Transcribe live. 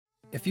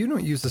If you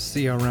don't use a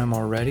CRM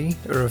already,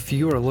 or if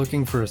you are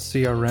looking for a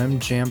CRM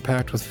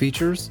jam-packed with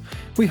features,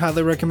 we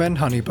highly recommend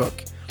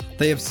HoneyBook.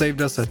 They have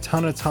saved us a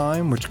ton of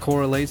time, which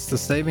correlates to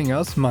saving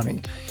us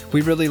money.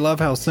 We really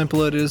love how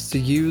simple it is to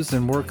use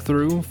and work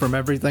through, from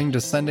everything to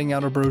sending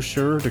out a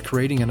brochure to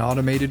creating an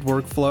automated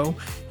workflow.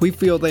 We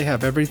feel they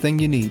have everything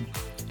you need.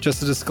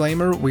 Just a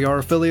disclaimer, we are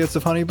affiliates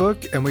of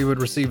HoneyBook and we would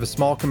receive a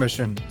small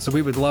commission, so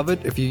we would love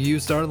it if you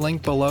used our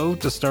link below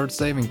to start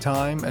saving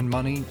time and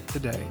money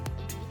today.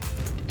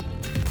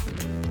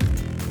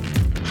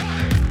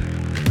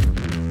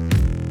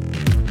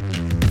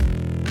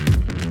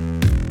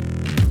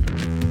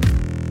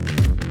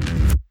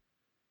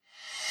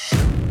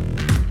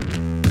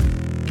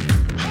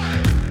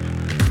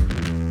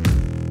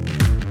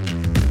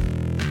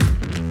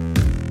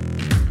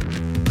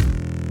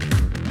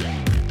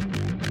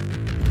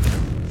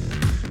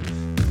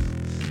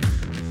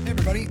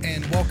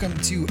 And welcome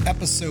to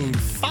episode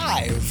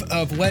 5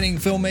 of Wedding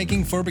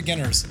Filmmaking for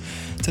Beginners.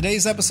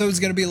 Today's episode is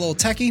going to be a little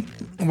techie.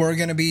 We're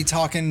going to be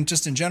talking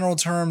just in general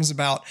terms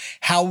about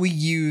how we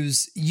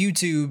use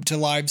YouTube to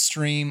live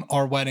stream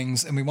our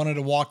weddings. And we wanted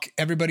to walk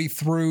everybody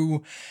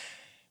through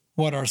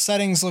what our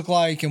settings look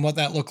like and what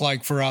that looked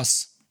like for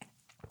us.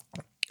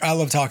 I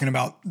love talking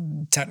about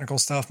technical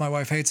stuff. My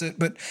wife hates it,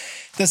 but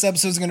this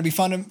episode is going to be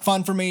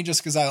fun for me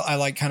just because I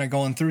like kind of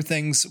going through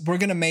things. We're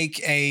going to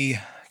make a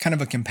kind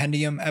of a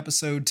compendium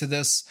episode to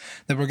this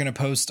that we're going to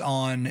post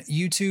on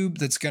YouTube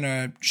that's going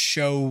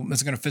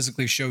to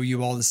physically show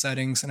you all the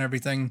settings and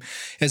everything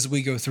as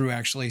we go through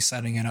actually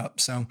setting it up.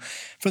 So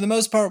for the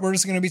most part, we're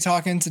just going to be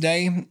talking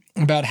today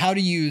about how to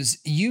use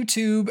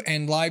YouTube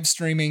and live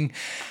streaming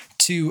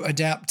to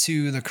adapt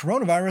to the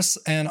coronavirus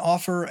and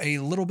offer a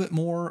little bit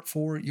more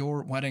for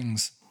your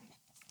weddings.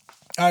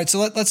 All right, so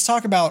let's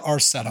talk about our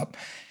setup.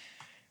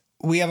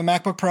 We have a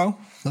MacBook Pro,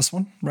 this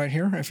one right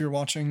here, if you're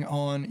watching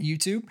on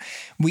YouTube.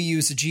 We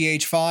use a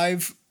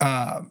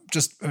GH5,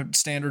 just a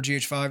standard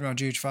GH5, not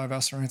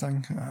GH5S or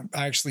anything.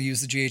 I actually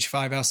use the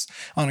GH5S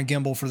on a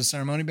gimbal for the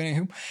ceremony, but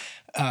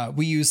anywho.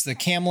 We use the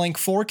Camlink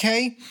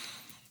 4K.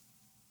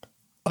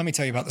 Let me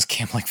tell you about this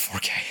Camlink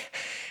 4K.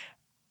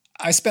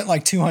 I spent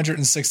like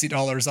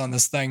 $260 on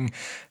this thing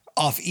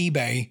off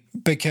eBay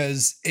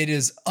because it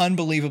is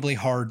unbelievably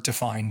hard to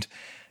find.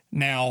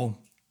 Now,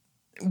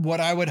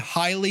 what I would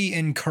highly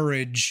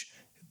encourage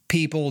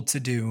people to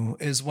do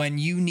is when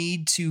you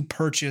need to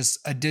purchase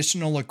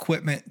additional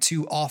equipment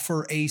to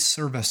offer a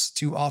service,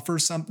 to offer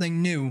something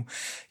new,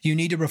 you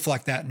need to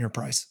reflect that in your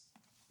price.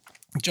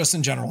 Just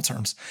in general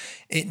terms,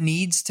 it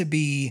needs to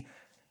be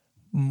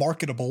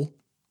marketable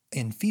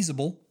and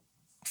feasible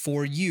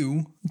for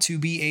you to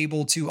be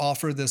able to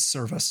offer this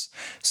service.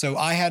 So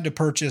I had to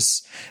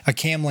purchase a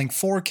Camlink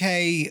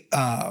 4K.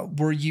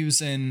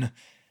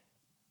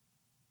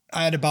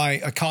 I had to buy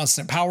a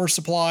constant power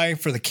supply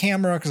for the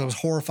camera because I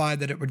was horrified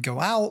that it would go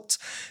out.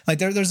 Like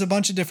there's a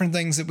bunch of different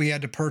things that we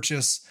had to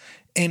purchase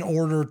in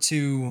order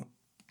to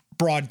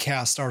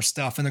broadcast our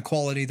stuff and the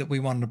quality that we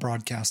wanted to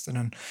broadcast it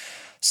in.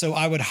 So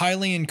I would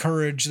highly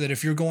encourage that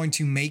if you're going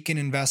to make an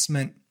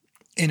investment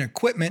in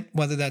equipment,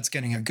 whether that's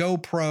getting a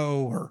GoPro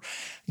or,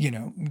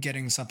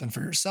 getting something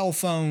for your cell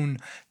phone,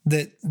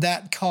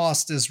 that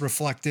cost is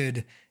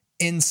reflected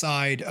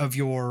inside of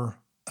your,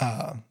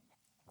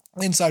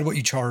 inside what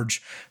you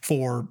charge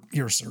for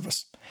your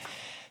service.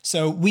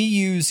 So we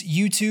use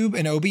YouTube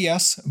and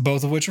OBS,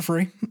 both of which are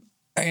free.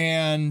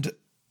 And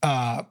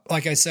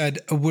like I said,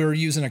 we're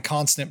using a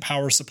constant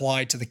power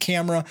supply to the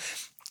camera.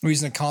 We're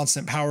using a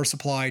constant power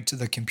supply to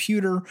the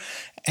computer.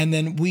 And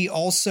then we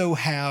also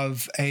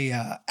have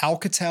a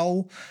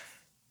Alcatel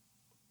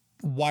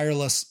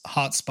wireless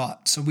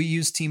hotspot. So we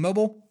use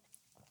T-Mobile,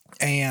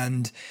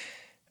 and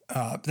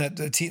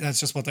that's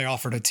just what they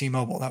offered at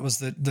T-Mobile. That was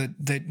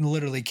that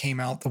literally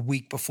came out the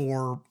week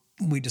before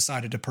we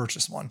decided to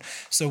purchase one.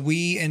 So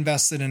we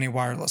invested in a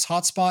wireless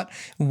hotspot.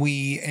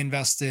 We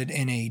invested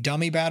in a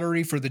dummy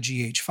battery for the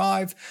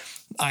GH5.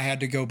 I had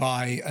to go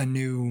buy a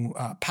new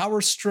power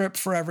strip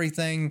for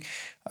everything,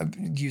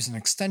 use an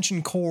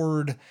extension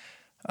cord,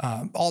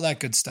 all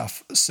that good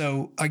stuff.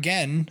 So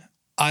again,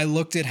 I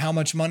looked at how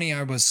much money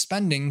I was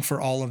spending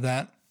for all of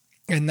that,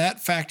 and that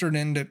factored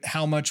into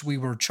how much we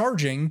were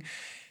charging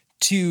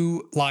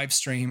to live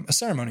stream a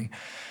ceremony.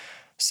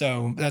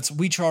 So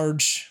we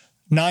charge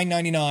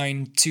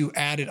 $9.99 to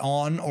add it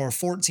on, or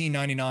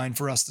 $14.99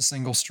 for us to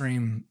single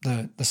stream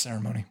the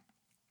ceremony.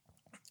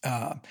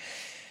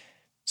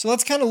 So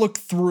let's kind of look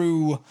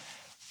through.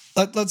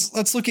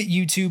 Let's look at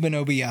YouTube and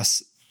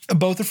OBS.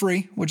 Both are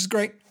free, which is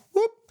great.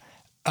 Whoop.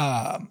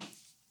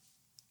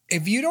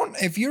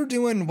 If you're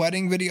doing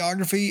wedding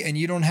videography and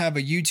you don't have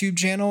a YouTube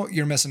channel,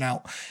 you're missing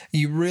out.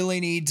 You really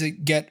need to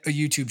get a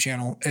YouTube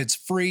channel. It's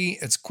free.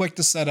 It's quick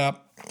to set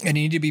up, and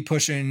you need to be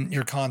pushing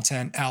your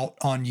content out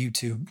on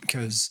YouTube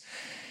because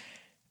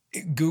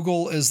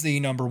Google is the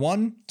number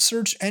 1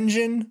 search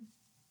engine.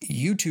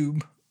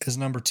 YouTube is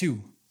number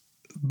 2,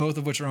 both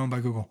of which are owned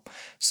by Google.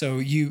 So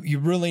you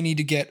really need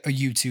to get a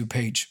YouTube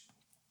page.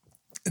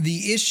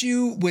 The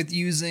issue with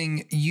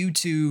using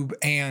YouTube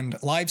and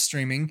live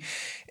streaming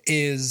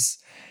is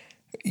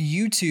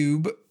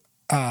YouTube,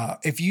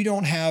 if you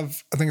don't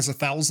have, I think it's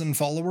 1,000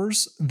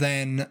 followers,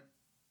 then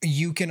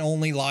you can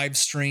only live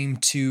stream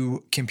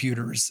to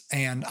computers.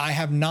 And I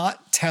have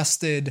not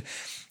tested.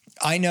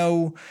 I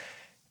know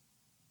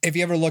if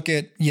you ever look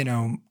at,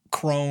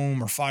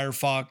 Chrome or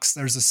Firefox,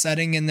 there's a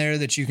setting in there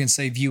that you can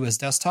say view as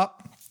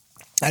desktop.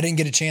 I didn't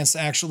get a chance to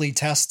actually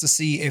test to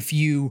see if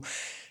you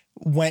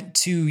went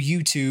to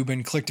YouTube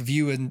and clicked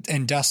view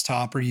in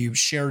desktop, or you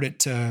shared it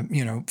to,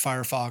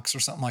 Firefox or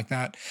something like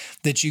that,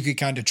 that you could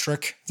kind of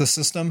trick the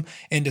system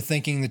into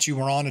thinking that you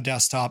were on a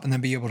desktop and then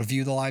be able to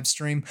view the live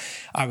stream.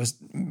 I was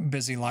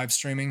busy live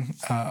streaming.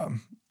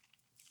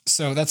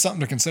 So that's something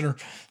to consider,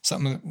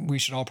 something that we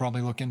should all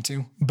probably look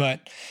into.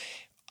 But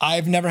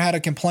I've never had a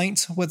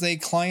complaint with a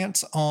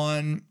client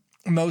on.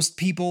 Most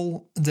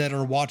people that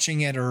are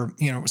watching it are,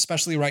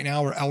 especially right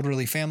now, are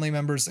elderly family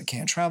members that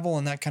can't travel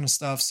and that kind of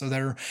stuff. So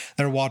they're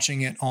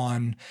watching it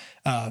on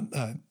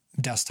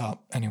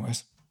desktop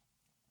anyways.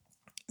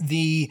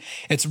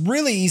 It's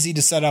really easy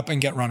to set up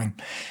and get running.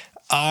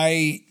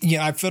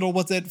 I fiddled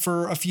with it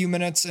for a few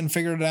minutes and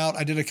figured it out.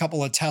 I did a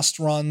couple of test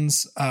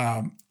runs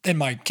in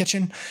my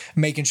kitchen,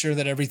 making sure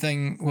that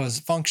everything was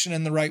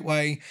functioning the right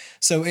way.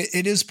 So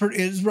it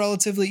is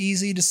relatively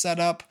easy to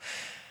set up.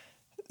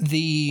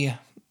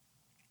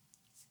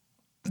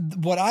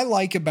 What I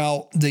like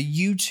about the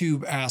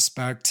YouTube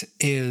aspect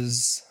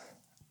is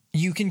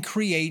you can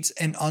create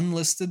an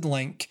unlisted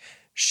link,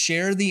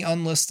 share the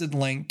unlisted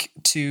link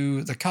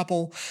to the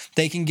couple.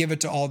 They can give it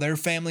to all their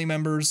family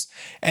members.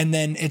 And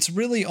then it's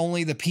really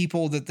only the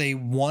people that they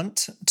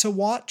want to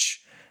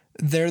watch.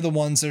 They're the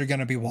ones that are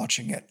going to be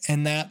watching it.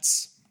 And that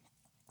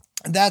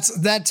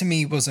to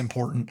me was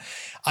important.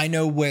 I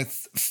know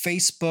with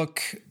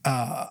Facebook,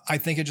 I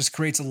think it just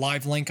creates a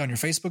live link on your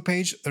Facebook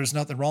page. There's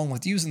nothing wrong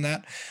with using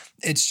that.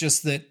 It's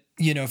just that,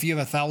 if you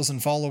have 1,000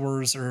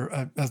 followers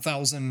or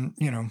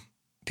 1,000,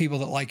 people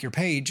that like your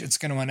page, it's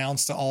going to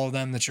announce to all of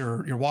them that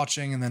you're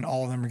watching, and then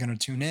all of them are going to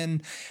tune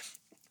in.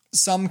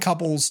 Some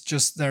couples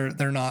just,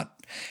 they're not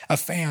a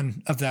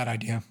fan of that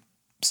idea.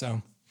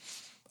 So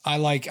I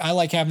like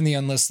having the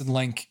unlisted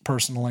link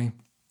personally.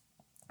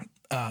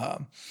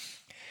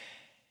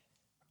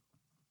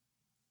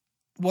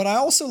 What I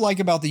also like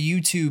about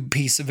the YouTube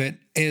piece of it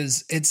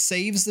is it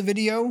saves the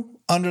video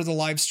under the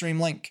live stream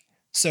link.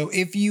 So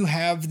if you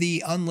have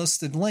the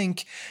unlisted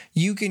link,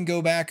 you can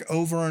go back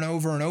over and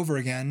over and over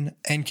again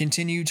and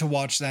continue to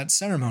watch that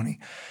ceremony.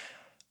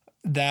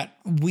 That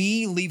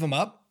we leave them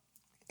up.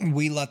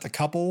 We let the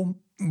couple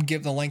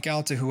give the link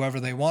out to whoever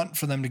they want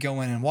for them to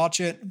go in and watch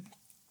it.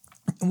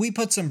 We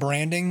put some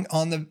branding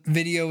on the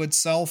video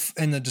itself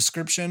in the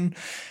description,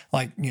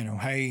 like,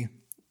 hey,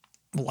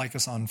 like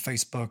us on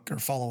Facebook or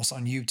follow us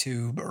on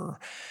YouTube, or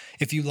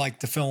if you like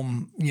to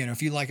film,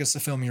 if you like us to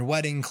film your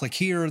wedding, click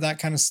here, that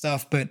kind of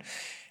stuff. But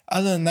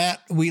other than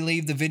that, we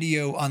leave the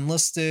video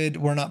unlisted.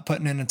 We're not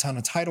putting in a ton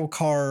of title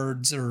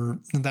cards or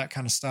that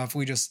kind of stuff.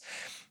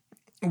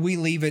 We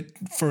leave it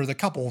for the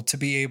couple to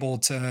be able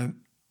to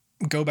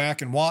go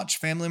back and watch,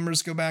 family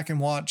members go back and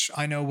watch.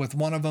 I know with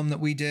one of them that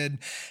we did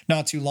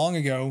not too long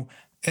ago,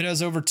 it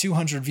has over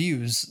 200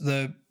 views.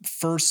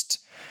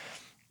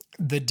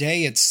 The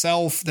day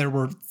itself, there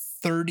were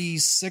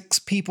 36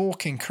 people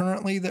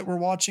concurrently that were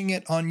watching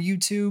it on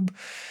YouTube.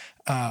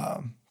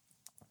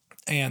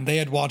 And they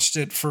had watched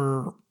it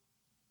for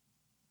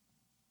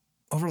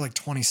over like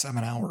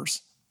 27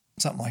 hours,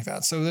 something like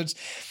that. So there's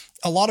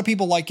a lot of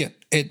people like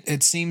it.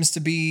 It seems to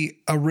be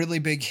a really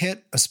big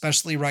hit,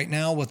 especially right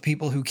now with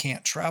people who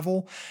can't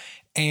travel.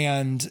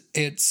 And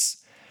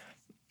it's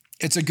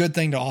a good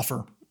thing to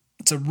offer.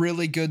 It's a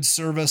really good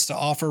service to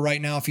offer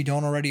right now if you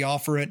don't already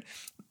offer it.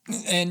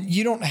 And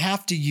you don't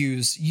have to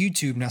use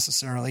YouTube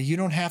necessarily. You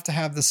don't have to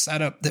have the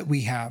setup that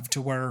we have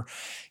to where,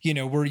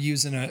 we're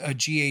using a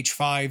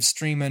GH5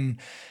 streaming,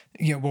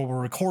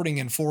 we're recording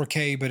in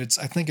 4K, but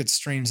I think it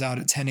streams out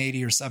at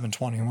 1080 or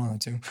 720, one of the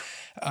two.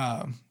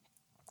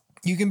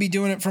 You can be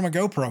doing it from a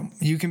GoPro.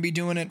 You can be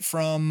doing it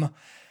from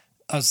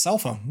a cell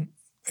phone.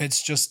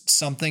 It's just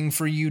something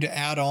for you to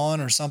add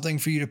on or something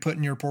for you to put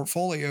in your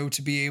portfolio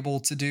to be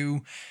able to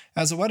do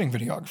as a wedding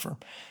videographer.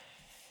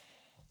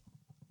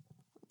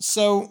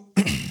 So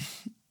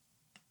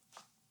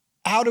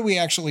how do we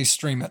actually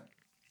stream it?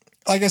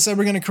 Like I said,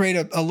 we're going to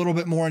create a little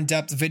bit more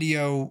in-depth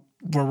video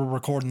where we're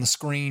recording the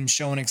screen,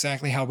 showing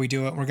exactly how we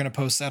do it. We're going to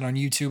post that on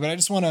YouTube, but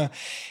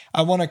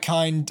I want to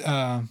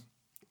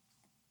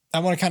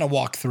kind of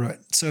walk through it.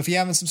 So if you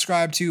haven't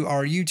subscribed to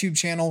our YouTube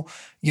channel,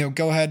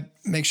 go ahead,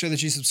 make sure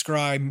that you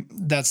subscribe.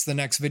 That's the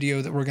next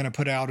video that we're going to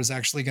put out is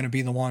actually going to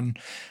be the one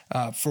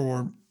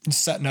for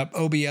setting up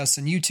OBS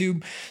and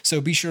YouTube. So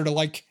be sure to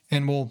like,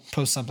 and we'll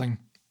post something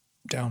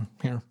down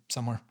here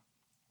somewhere.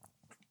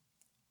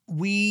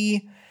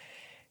 We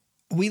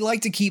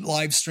like to keep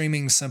live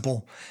streaming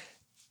simple.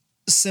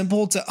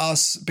 Simple to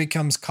us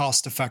becomes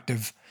cost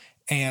effective.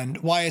 And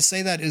why I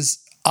say that is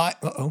I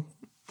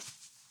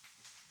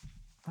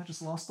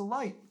just lost the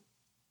light.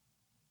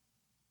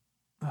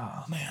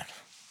 Oh man.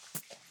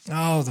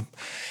 Oh, the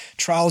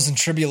trials and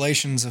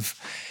tribulations of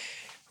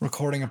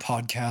recording a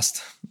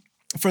podcast.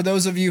 for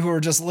those of you who are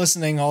just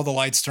listening, all the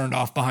lights turned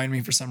off behind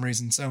me for some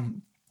reason. So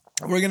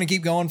we're going to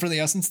keep going for the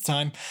essence of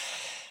time.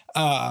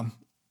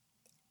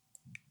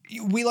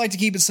 We like to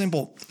keep it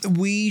simple.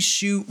 We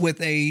shoot with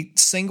a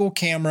single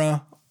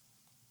camera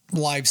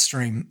live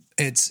stream.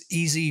 It's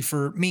easy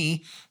for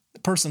me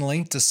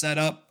personally to set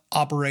up,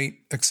 operate,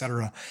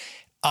 etc.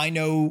 I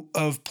know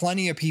of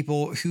plenty of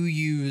people who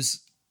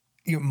use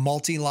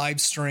multi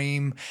live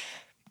stream,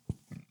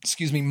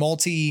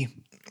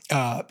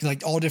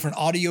 like all different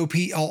audio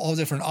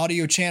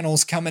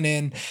channels coming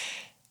in.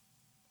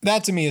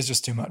 That to me is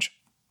just too much.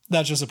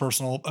 That's just a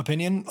personal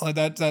opinion.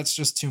 That's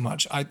just too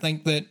much. I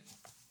think that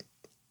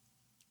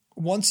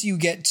once you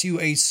get to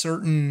a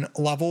certain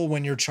level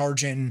when you're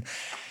charging,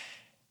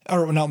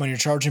 or not when you're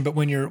charging, but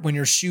when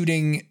you're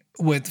shooting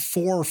with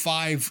 4 or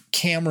 5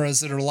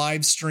 cameras that are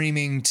live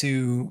streaming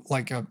to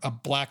like a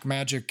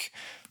Blackmagic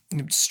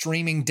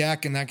streaming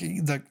deck, and that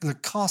the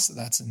cost of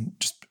that's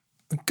just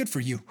good for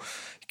you,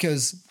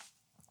 because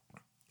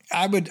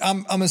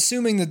I'm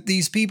assuming that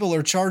these people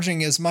are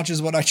charging as much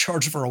as what I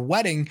charge for a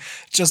wedding,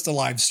 just a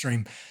live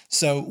stream.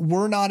 So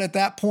we're not at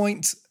that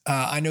point.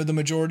 I know the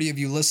majority of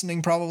you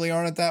listening probably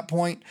aren't at that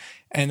point,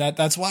 and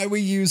that's why we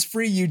use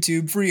free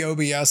YouTube, free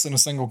OBS, and a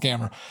single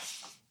camera.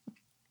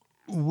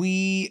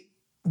 We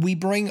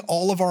bring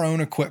all of our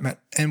own equipment,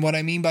 and what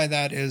I mean by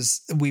that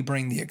is we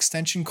bring the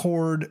extension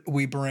cord,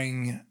 we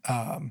bring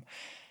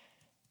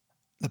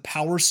the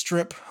power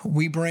strip,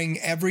 we bring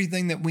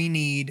everything that we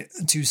need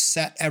to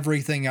set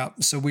everything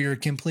up, so we are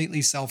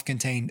completely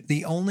self-contained.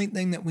 The only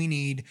thing that we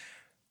need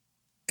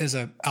is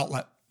an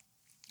outlet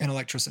and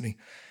electricity.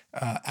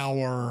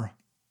 Our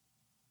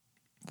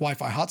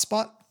Wi-Fi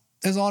hotspot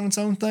is on its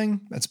own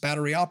thing. It's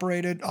battery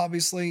operated,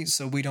 obviously,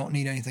 so we don't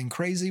need anything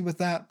crazy with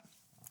that.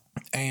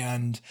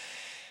 And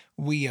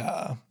we,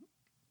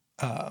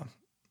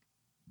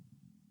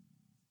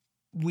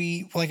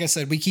 like I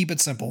said, we keep it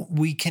simple.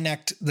 We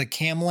connect the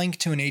cam link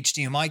to an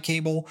HDMI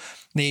cable.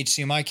 The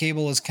HDMI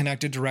cable is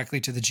connected directly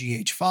to the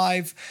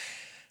GH5.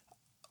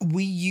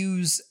 We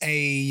use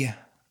a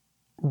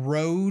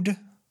Rode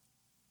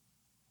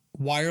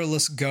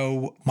Wireless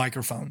Go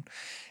microphone,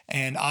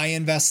 and I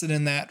invested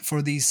in that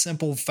for the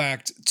simple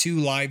fact to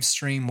live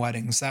stream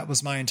weddings. That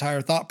was my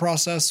entire thought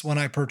process when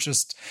I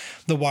purchased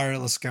the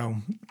Wireless Go,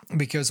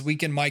 because we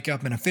can mic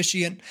up an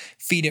officiant,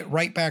 feed it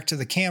right back to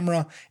the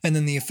camera, and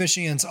then the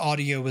officiant's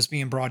audio is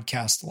being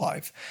broadcast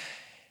live.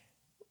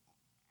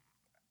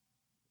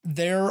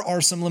 There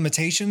are some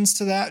limitations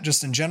to that,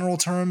 just in general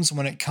terms,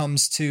 when it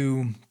comes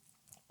to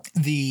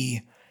the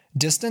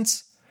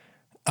distance.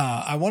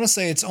 I want to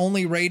say it's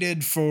only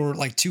rated for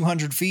like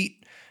 200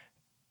 feet.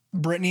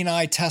 Brittany and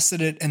I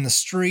tested it in the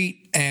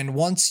street, and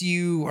once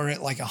you are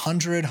at like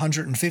 100,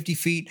 150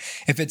 feet,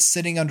 if it's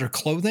sitting under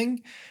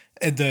clothing,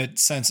 the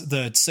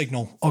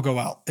signal will go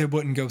out. It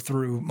wouldn't go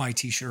through my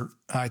t-shirt.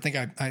 I think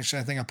I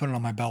put it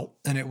on my belt,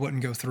 and it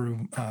wouldn't go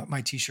through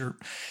my t-shirt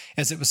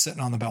as it was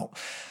sitting on the belt.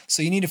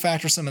 So you need to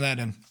factor some of that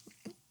in.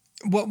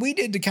 What we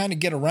did to kind of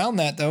get around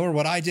that, though, or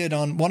what I did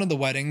on one of the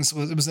weddings,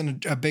 was it was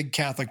in a big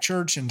Catholic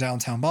church in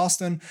downtown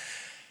Boston.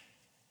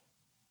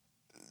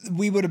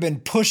 We would have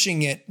been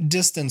pushing it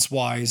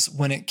distance-wise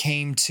when it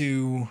came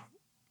to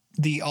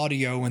the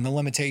audio and the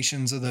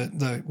limitations of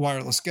the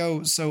Wireless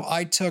Go. So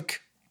I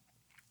took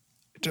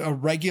a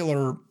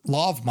regular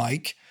lav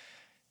mic,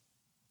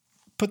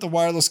 put the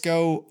Wireless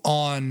Go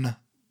on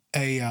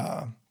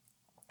a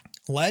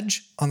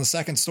ledge on the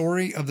second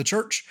story of the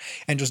church,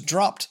 and just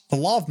dropped the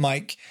lav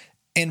mic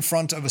in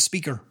front of a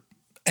speaker,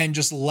 and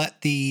just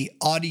let the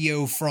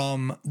audio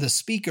from the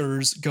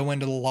speakers go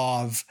into the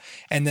lav.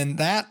 And then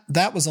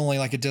that was only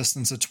like a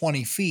distance of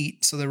 20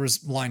 feet. So there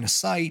was line of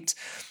sight.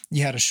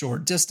 You had a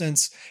short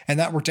distance, and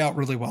that worked out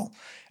really well.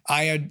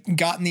 I had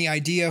gotten the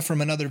idea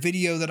from another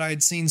video that I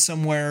had seen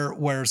somewhere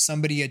where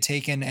somebody had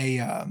taken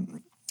a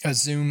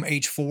Zoom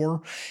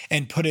H4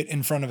 and put it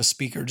in front of a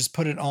speaker, just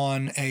put it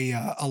on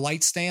a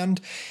light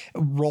stand,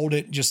 rolled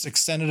it, just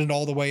extended it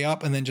all the way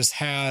up, and then just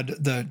had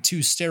the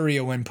 2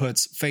 stereo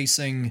inputs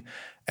facing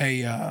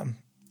a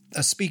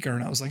speaker.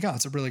 And I was like, oh,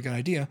 it's a really good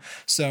idea.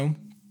 So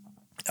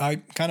I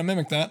kind of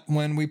mimicked that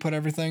when we put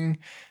everything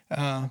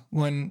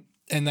when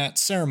in that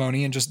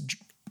ceremony, and just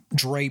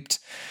draped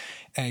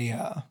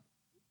a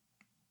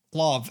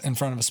lav in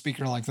front of a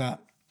speaker like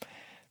that.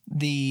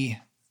 We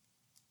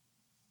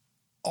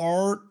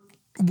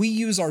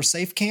use our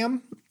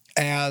SafeCam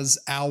as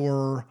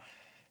our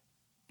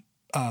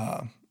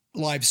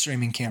live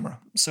streaming camera.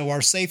 So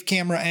our safe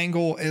camera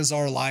angle is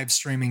our live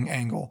streaming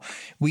angle.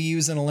 We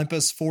use an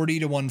Olympus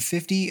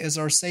 40-150 as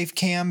our safe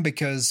cam,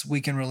 because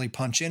we can really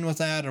punch in with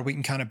that, or we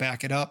can kind of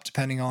back it up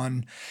depending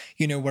on,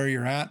 where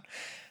you're at.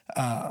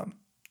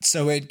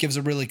 So it gives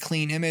a really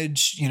clean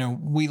image.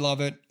 We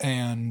love it.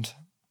 And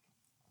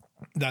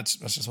that's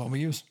just what we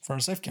use for our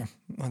safe cam.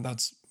 And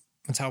that's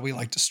how we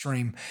like to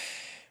stream.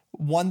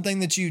 One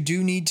thing that you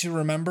do need to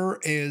remember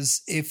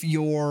is if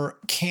your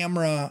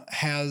camera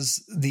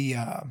has the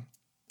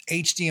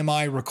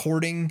HDMI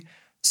recording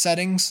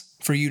settings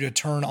for you to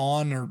turn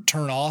on or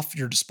turn off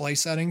your display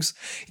settings.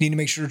 You need to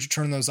make sure to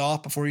turn those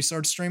off before you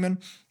start streaming.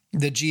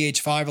 The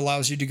GH5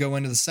 allows you to go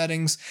into the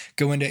settings,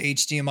 go into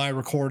HDMI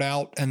record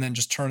out, and then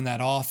just turn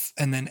that off.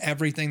 And then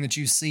everything that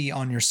you see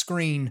on your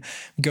screen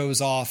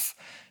goes off.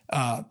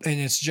 And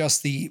it's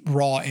just the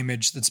raw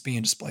image that's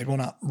being displayed. Well,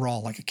 not raw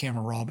like a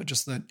camera raw, but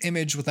just the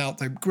image without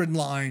the grid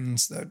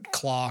lines, the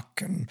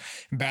clock and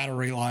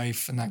battery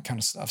life and that kind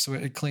of stuff. So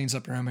it cleans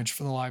up your image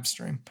for the live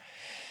stream.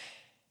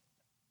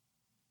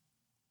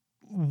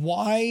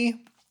 Why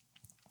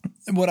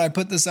would I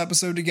put this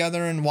episode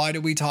together, and why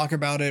do we talk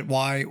about it?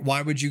 Why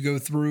would you go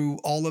through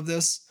all of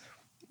this?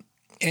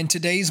 In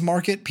today's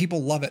market,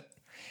 people love it.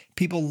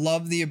 People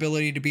love the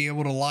ability to be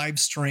able to live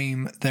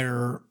stream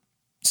their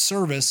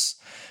service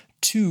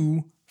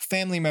to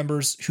family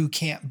members who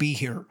can't be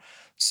here.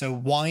 So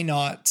why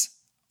not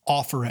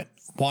offer it?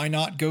 Why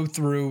not go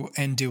through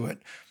and do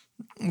it?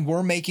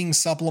 We're making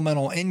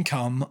supplemental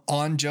income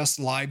on just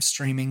live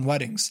streaming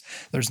weddings.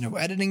 There's no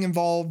editing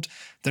involved.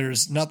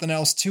 There's nothing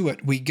else to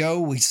it. We go,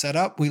 we set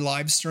up, we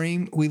live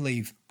stream, we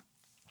leave.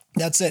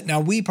 That's it.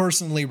 Now, we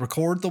personally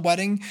record the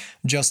wedding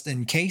just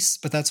in case,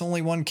 but that's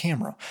only one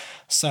camera.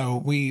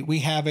 So we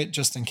have it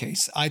just in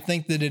case. I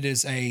think that it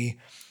is a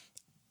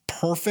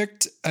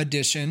perfect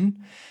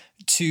addition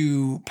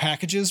to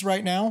packages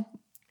right now.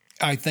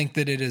 I think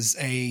that it's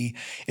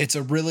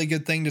a really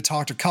good thing to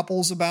talk to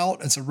couples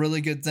about. It's a really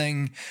good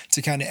thing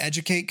to kind of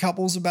educate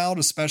couples about,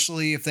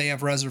 especially if they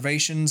have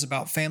reservations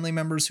about family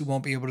members who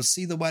won't be able to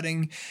see the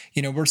wedding.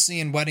 You know, we're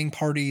seeing wedding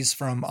parties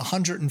from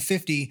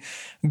 150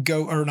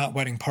 or not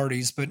wedding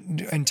parties, but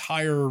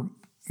entire,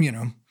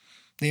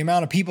 the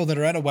amount of people that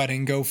are at a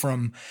wedding go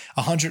from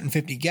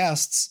 150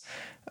 guests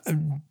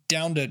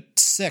down to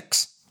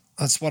 6.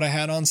 That's what I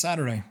had on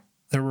Saturday.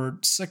 There were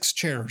 6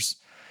 chairs.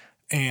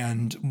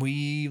 And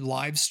we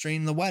live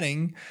streamed the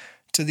wedding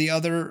to the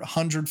other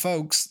 100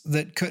 folks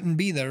that couldn't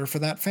be there for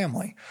that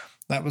family.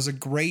 That was a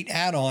great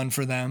add-on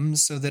for them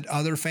so that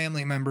other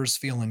family members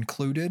feel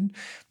included.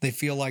 They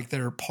feel like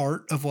they're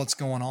part of what's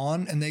going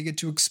on, and they get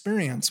to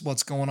experience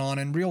what's going on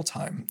in real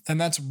time. And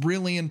that's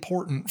really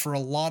important for a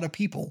lot of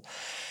people.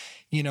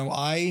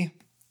 I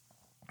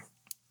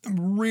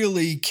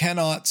really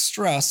cannot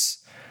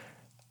stress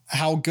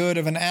how good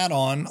of an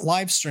add-on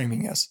live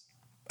streaming is.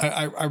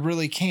 I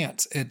really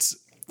can't.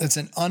 It's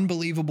an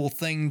unbelievable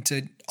thing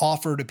to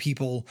offer to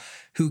people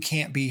who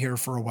can't be here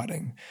for a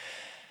wedding.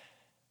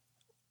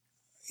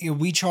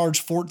 We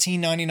charge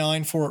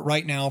 $14.99 for it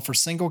right now for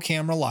single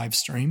camera live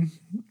stream.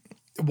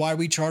 Why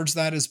we charge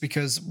that is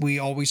because we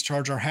always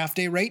charge our half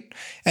day rate,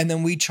 and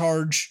then we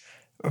charge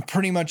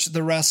pretty much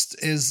the rest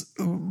is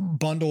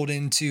bundled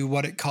into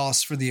what it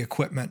costs for the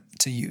equipment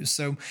to use.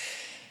 So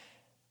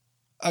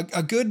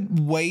a good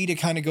way to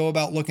kind of go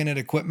about looking at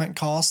equipment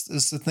costs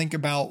is to think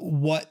about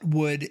what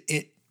would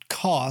it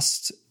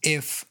cost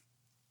if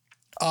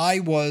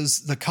I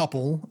was the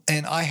couple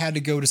and I had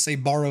to go to, say,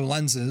 borrow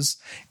lenses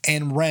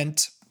and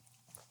rent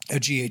a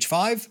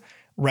GH5,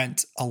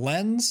 rent a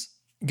lens,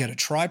 get a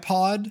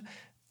tripod,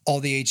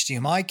 all the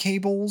HDMI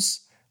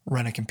cables,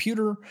 rent a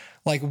computer.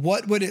 Like,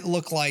 what would it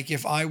look like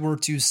if I were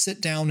to sit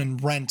down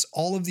and rent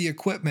all of the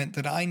equipment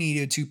that I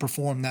needed to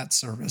perform that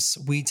service?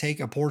 We take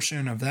a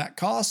portion of that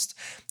cost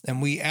and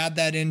we add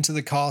that into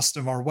the cost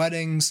of our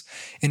weddings,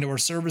 into our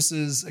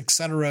services,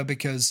 etc.,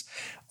 because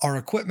our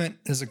equipment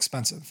is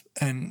expensive,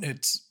 and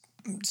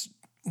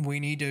we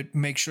need to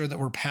make sure that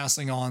we're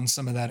passing on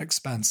some of that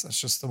expense. That's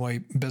just the way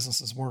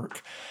businesses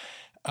work.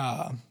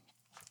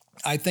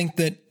 I think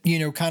that,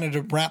 kind of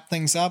to wrap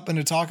things up and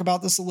to talk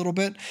about this a little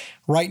bit,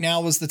 right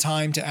now is the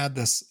time to add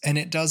this. And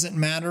it doesn't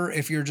matter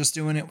if you're just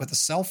doing it with a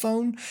cell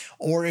phone,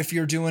 or if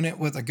you're doing it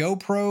with a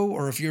GoPro,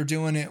 or if you're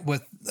doing it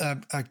with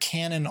a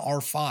Canon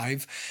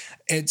R5.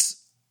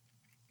 It's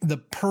the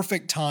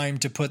perfect time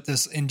to put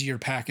this into your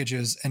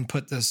packages and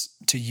put this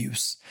to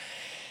use.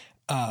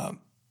 I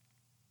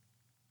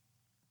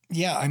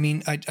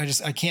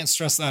can't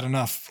stress that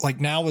enough. Like,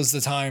 now is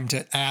the time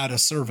to add a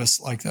service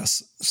like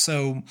this.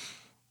 So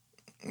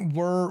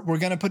we're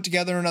going to put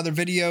together another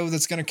video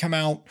that's going to come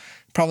out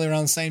probably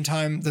around the same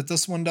time that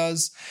this one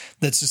does.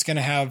 It's just going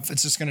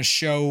to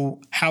show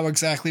how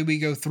exactly we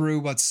go through,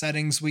 what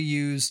settings we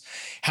use,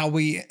 how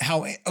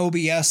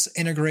OBS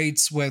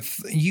integrates with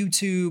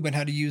YouTube, and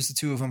how to use the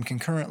two of them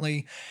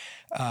concurrently.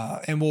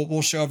 And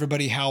we'll show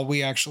everybody how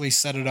we actually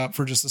set it up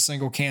for just a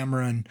single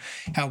camera, and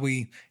how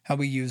we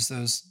use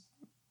those.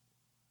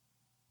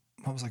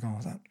 What was I going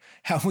with that?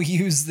 How we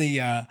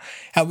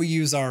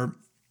use our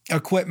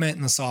equipment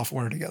and the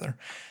software together.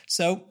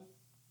 So,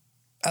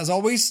 as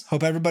always,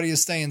 hope everybody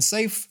is staying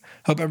safe.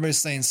 Hope everybody's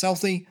staying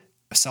healthy.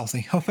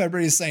 Hope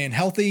everybody's staying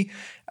healthy.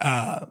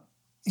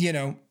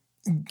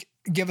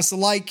 Give us a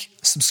like,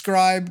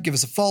 subscribe, give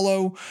us a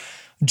follow,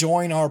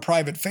 join our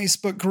private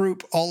Facebook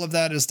group. All of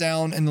that is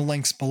down in the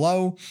links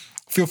below.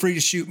 Feel free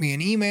to shoot me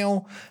an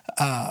email.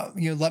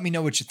 Let me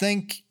know what you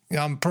think.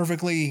 I'm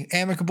perfectly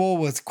amicable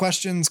with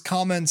questions,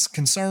 comments,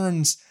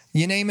 concerns,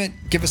 you name it.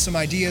 Give us some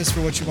ideas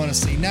for what you want to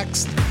see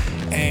next,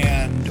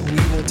 and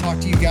we will talk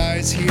to you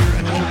guys here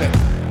in a little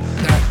bit.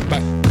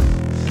 Bye.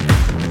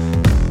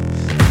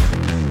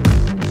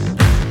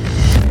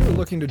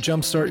 Looking to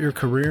jumpstart your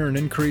career and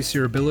increase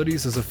your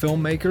abilities as a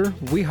filmmaker,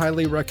 we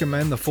highly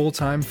recommend the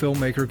Full-Time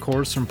Filmmaker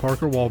course from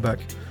Parker Walbeck.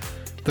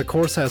 The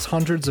course has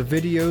hundreds of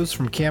videos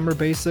from camera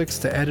basics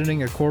to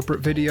editing a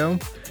corporate video.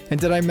 And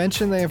did I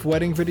mention they have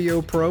Wedding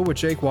Video Pro with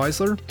Jake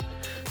Weisler?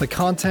 The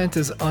content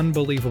is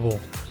unbelievable.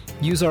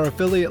 Use our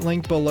affiliate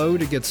link below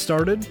to get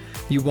started.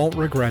 You won't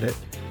regret it.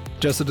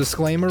 Just a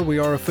disclaimer, we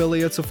are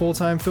affiliates of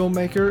Full-Time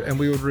Filmmaker and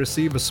we would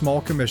receive a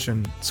small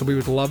commission. So we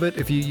would love it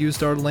if you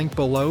used our link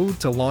below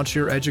to launch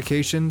your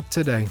education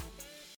today.